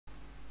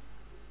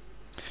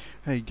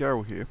Hey,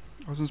 Gary here.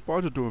 I was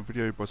inspired to do a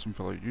video by some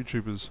fellow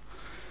YouTubers.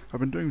 I've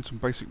been doing some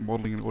basic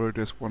modelling in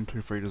Autodesk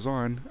 123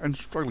 design and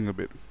struggling a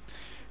bit.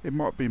 It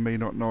might be me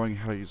not knowing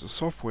how to use the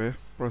software,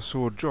 but I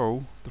saw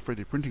Joel, the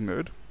 3D printing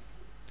nerd,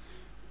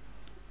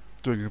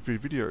 doing a few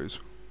videos.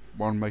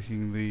 One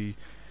making the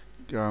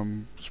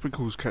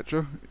sprinkles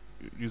catcher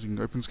using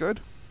OpenSCAD,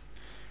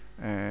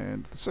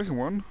 and the second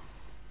one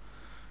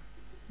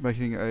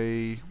making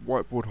a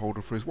whiteboard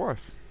holder for his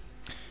wife.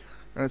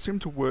 And it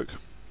seemed to work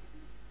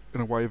in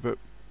a way that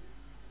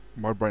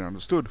my brain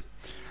understood.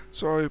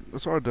 So I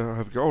decided to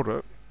have a go at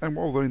it, and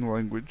while learning the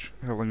language,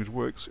 how the language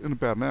works, in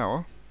about an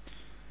hour,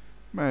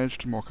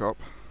 managed to mock up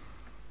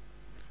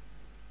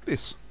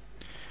this.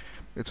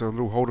 It's a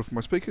little holder for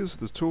my speakers.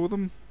 There's two of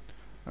them.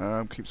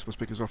 Keeps my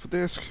speakers off the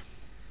desk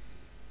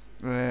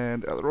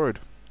and out the road.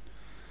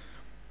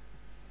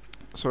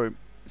 So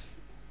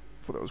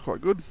thought that was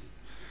quite good.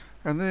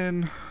 And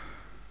then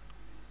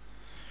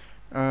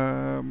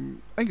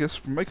Angus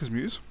from Maker's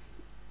Muse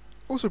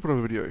also put up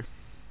a video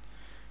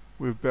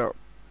with about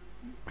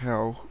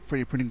how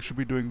 3D printing should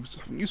be doing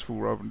something useful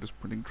rather than just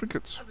printing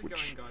trinkets,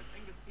 which guys?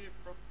 Angus here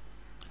from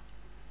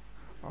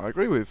I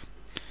agree with.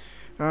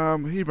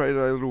 He made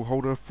a little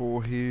holder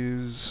for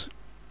his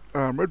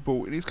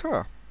RedBull in his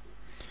car,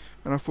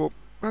 and I thought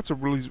that's a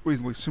really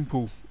reasonably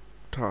simple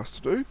task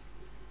to do.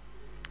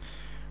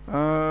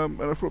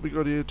 And I thought it'd be a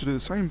good idea to do the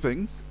same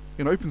thing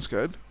in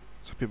OpenSCAD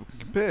so people can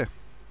compare.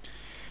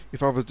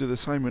 If others do the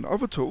same in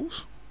other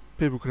tools,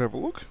 people could have a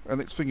look, and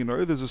next thing you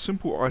know, there's a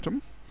simple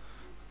item,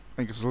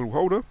 Angus's little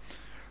holder,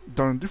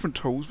 done in different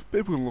tools that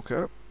people can look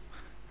at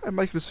and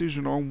make a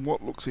decision on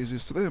what looks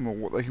easiest to them or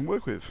what they can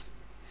work with.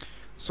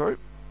 So,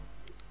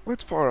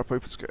 let's fire up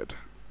OpenSCAD.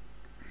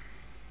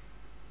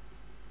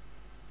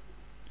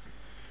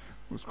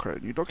 Let's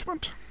create a new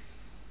document.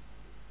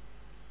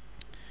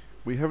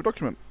 We have a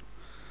document.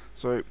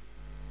 So,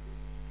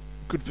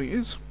 good thing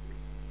is,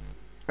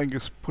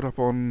 Angus put up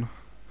on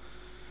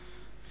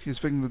his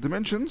thing the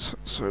dimensions.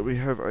 So we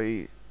have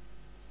a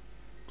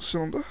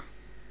cylinder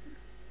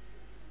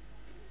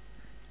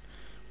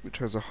which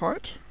has a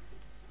height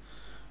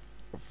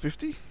of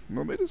 50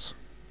 millimeters,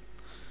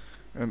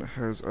 and it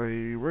has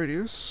a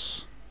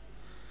radius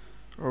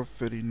of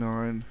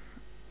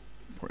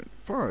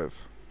 39.5.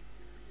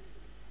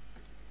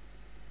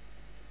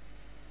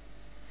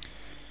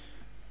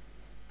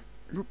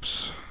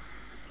 Oops,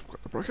 I've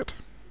got the bracket.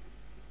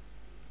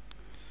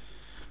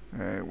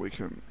 And we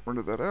can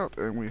render that out,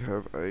 and we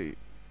have a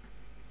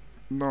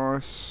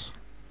nice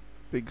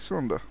big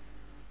cylinder.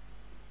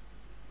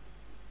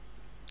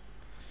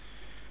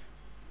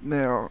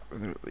 Now,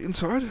 the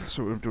inside,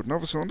 so we're going to do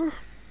another cylinder.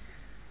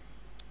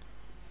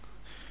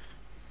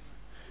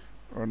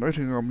 I'm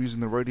noting I'm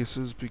using the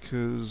radiuses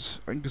because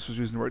Angus was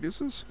using the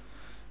radiuses.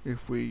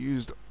 If we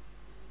used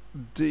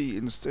D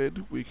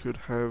instead, we could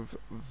have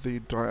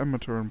the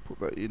diameter and put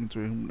that into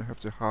and have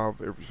to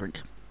halve everything.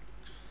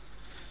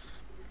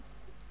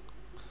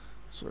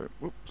 So,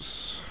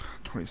 whoops,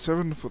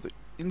 27 for the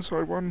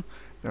inside one.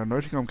 Now,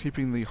 noting I'm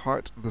keeping the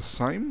height the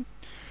same.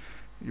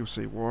 You'll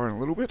see why in a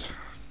little bit.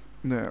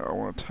 Now, I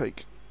want to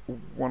take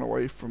one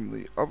away from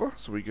the other,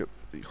 so we get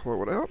the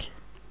hollow it out.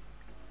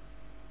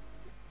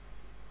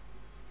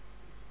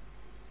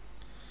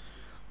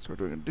 So we're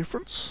doing a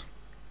difference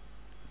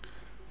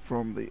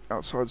from the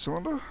outside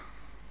cylinder.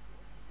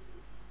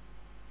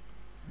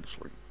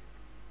 Just like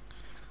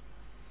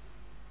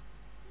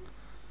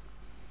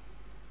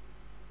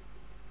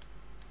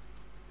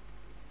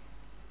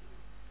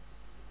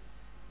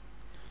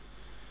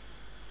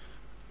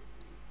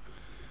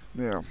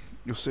now,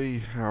 you'll see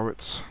how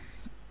it's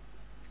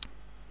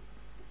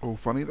all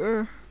funny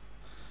there,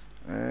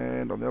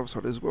 and on the other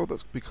side as well.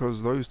 That's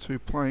because those two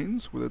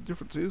planes, where the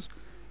difference is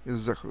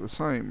exactly the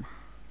same.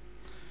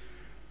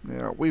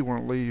 Now, we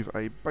want to leave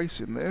a base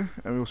in there,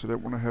 and we also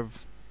don't want to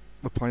have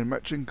the plane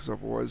matching, because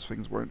otherwise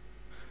things won't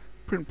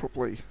print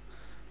properly.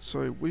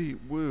 So we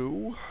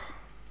will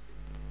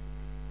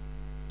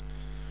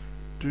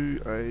do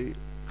a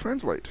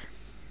translate,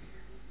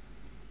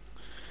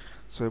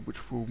 so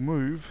which will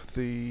move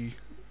the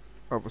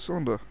other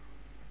cylinder.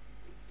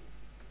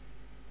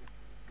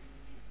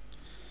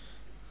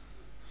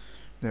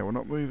 Now, we're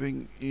not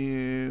moving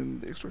in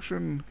the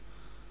extraction,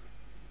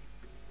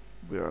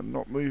 we are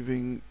not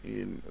moving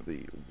in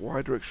the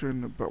Y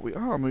direction, but we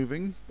are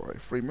moving by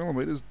 3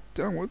 millimeters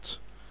downwards,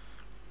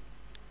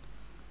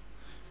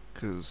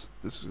 because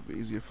this will be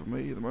easier for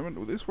me at the moment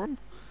with this one,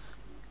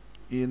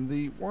 in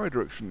the Y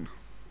direction.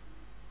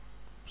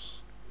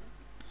 Oops.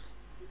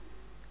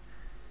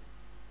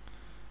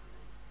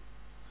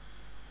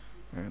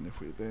 And if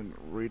we then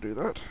redo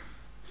that,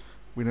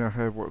 we now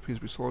have what appears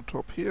to be solid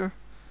top here,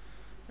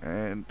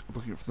 and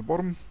looking from the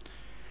bottom,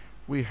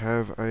 we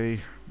have a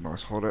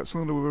nice hollowed out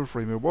cylinder with a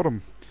 3 mm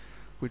bottom,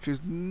 which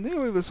is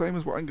nearly the same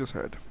as what Angus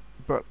had,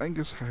 but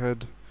Angus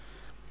had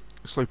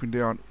sloping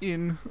down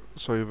in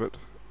so that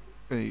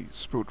any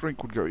spilled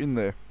drink would go in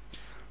there.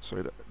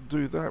 So to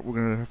do that, we're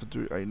going to have to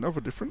do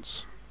another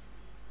difference.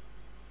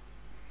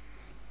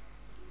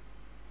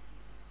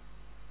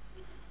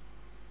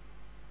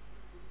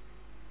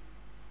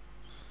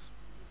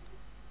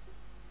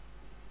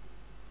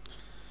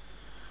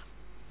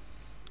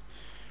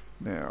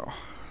 Now,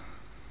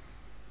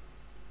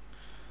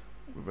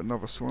 with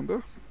another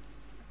cylinder,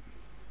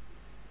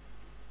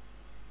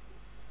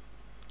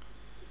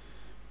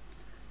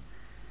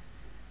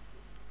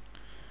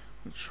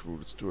 which we'll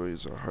just do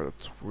is a height of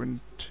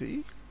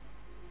 20.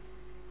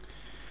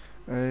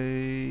 Now,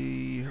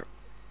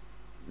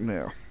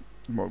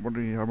 you might be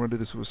wondering how I'm going to do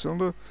this with a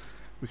cylinder.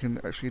 We can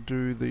actually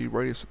do the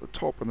radius at the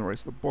top and the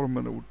radius at the bottom,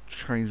 and it will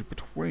change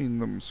between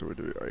them. So we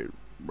do a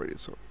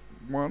radius of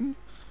 1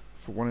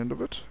 for one end of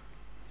it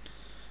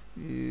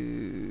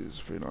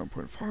is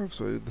 39.5,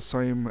 so the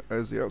same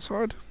as the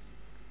outside.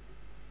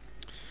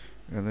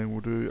 And then we'll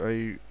do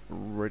a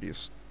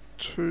radius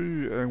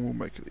 2 and we'll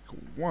make it equal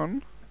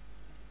 1.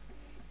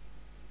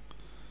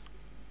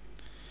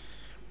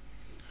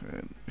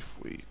 And if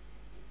we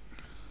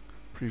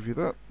preview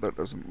that, that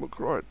doesn't look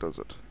right, does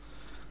it?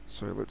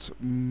 So let's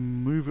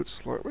move it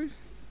slightly.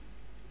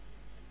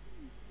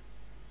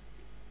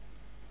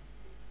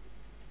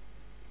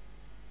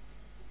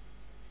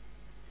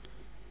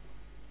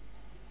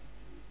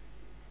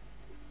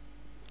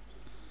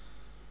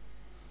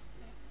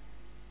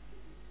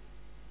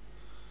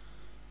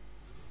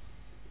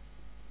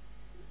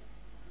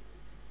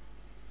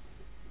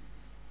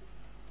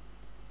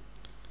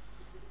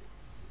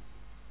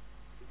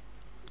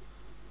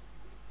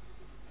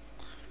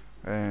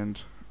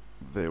 And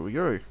there we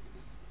go.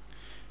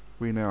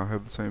 We now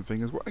have the same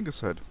thing as what Angus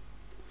had.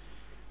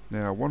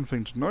 Now, one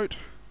thing to note,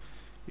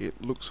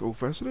 it looks all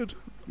faceted.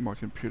 My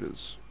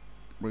computer's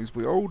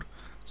reasonably old,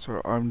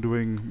 so I'm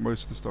doing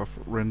most of the stuff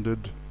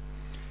rendered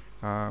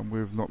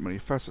with not many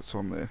facets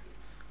on there.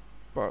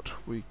 But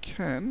we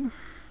can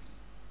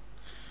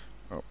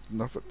up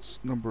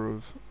number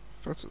of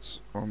facets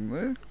on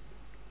there.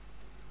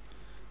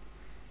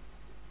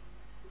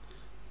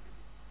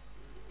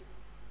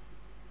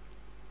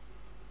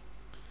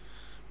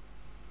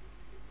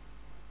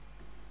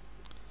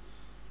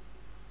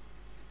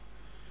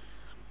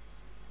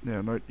 Now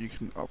note you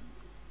can up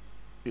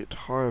it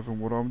higher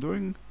than what I'm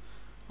doing.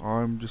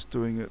 I'm just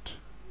doing it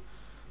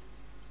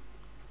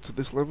to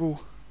this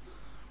level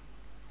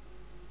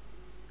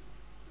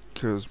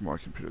because my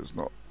computer is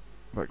not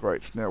that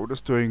great. Now we're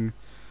just doing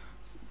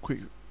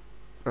quick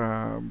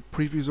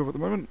previews of it at the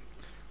moment.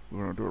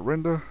 We're going to do a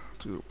render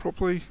to do it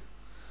properly.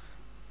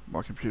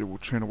 My computer will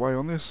churn away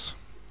on this.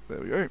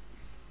 There we go.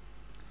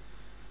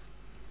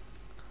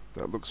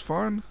 That looks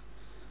fine.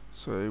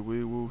 So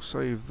we will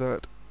save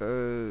that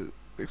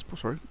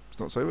sorry, it's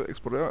not save it,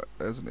 export it out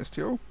as an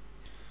STL.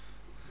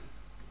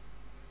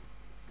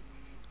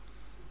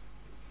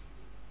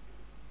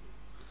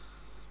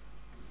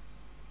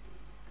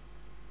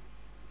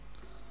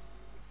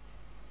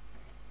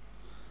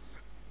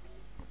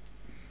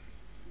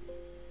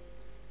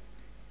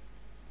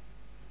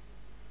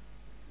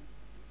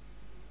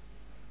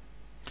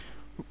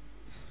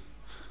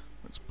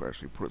 Let's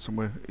actually put it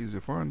somewhere easy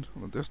to find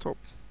on the desktop.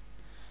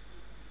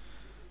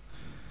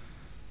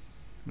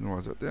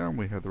 Minimize that down.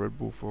 We have the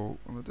RedBull file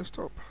on the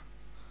desktop.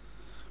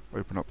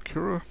 Open up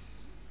Cura.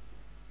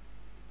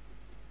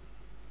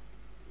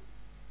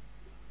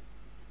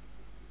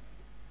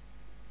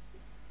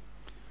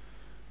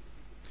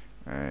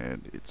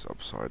 And it's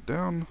upside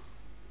down.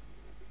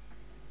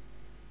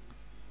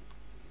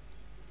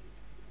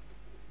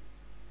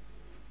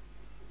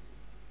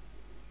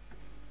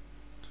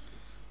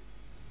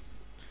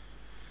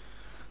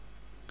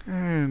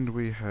 And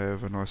we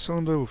have a nice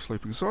cylinder with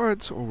sloping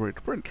sides all ready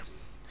to print.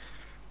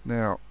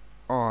 Now,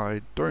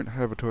 I don't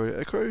have a Toyota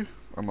Echo,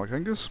 unlike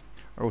Angus.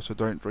 I also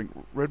don't drink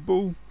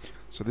RedBull,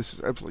 so this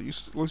is absolutely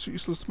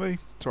useless to me,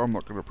 so I'm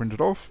not going to print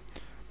it off,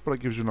 but it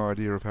gives you an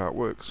idea of how it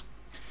works.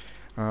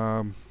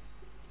 There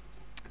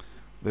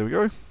we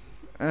go.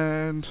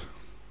 And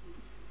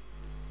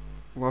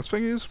last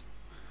thing is,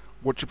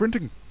 what you're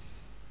printing.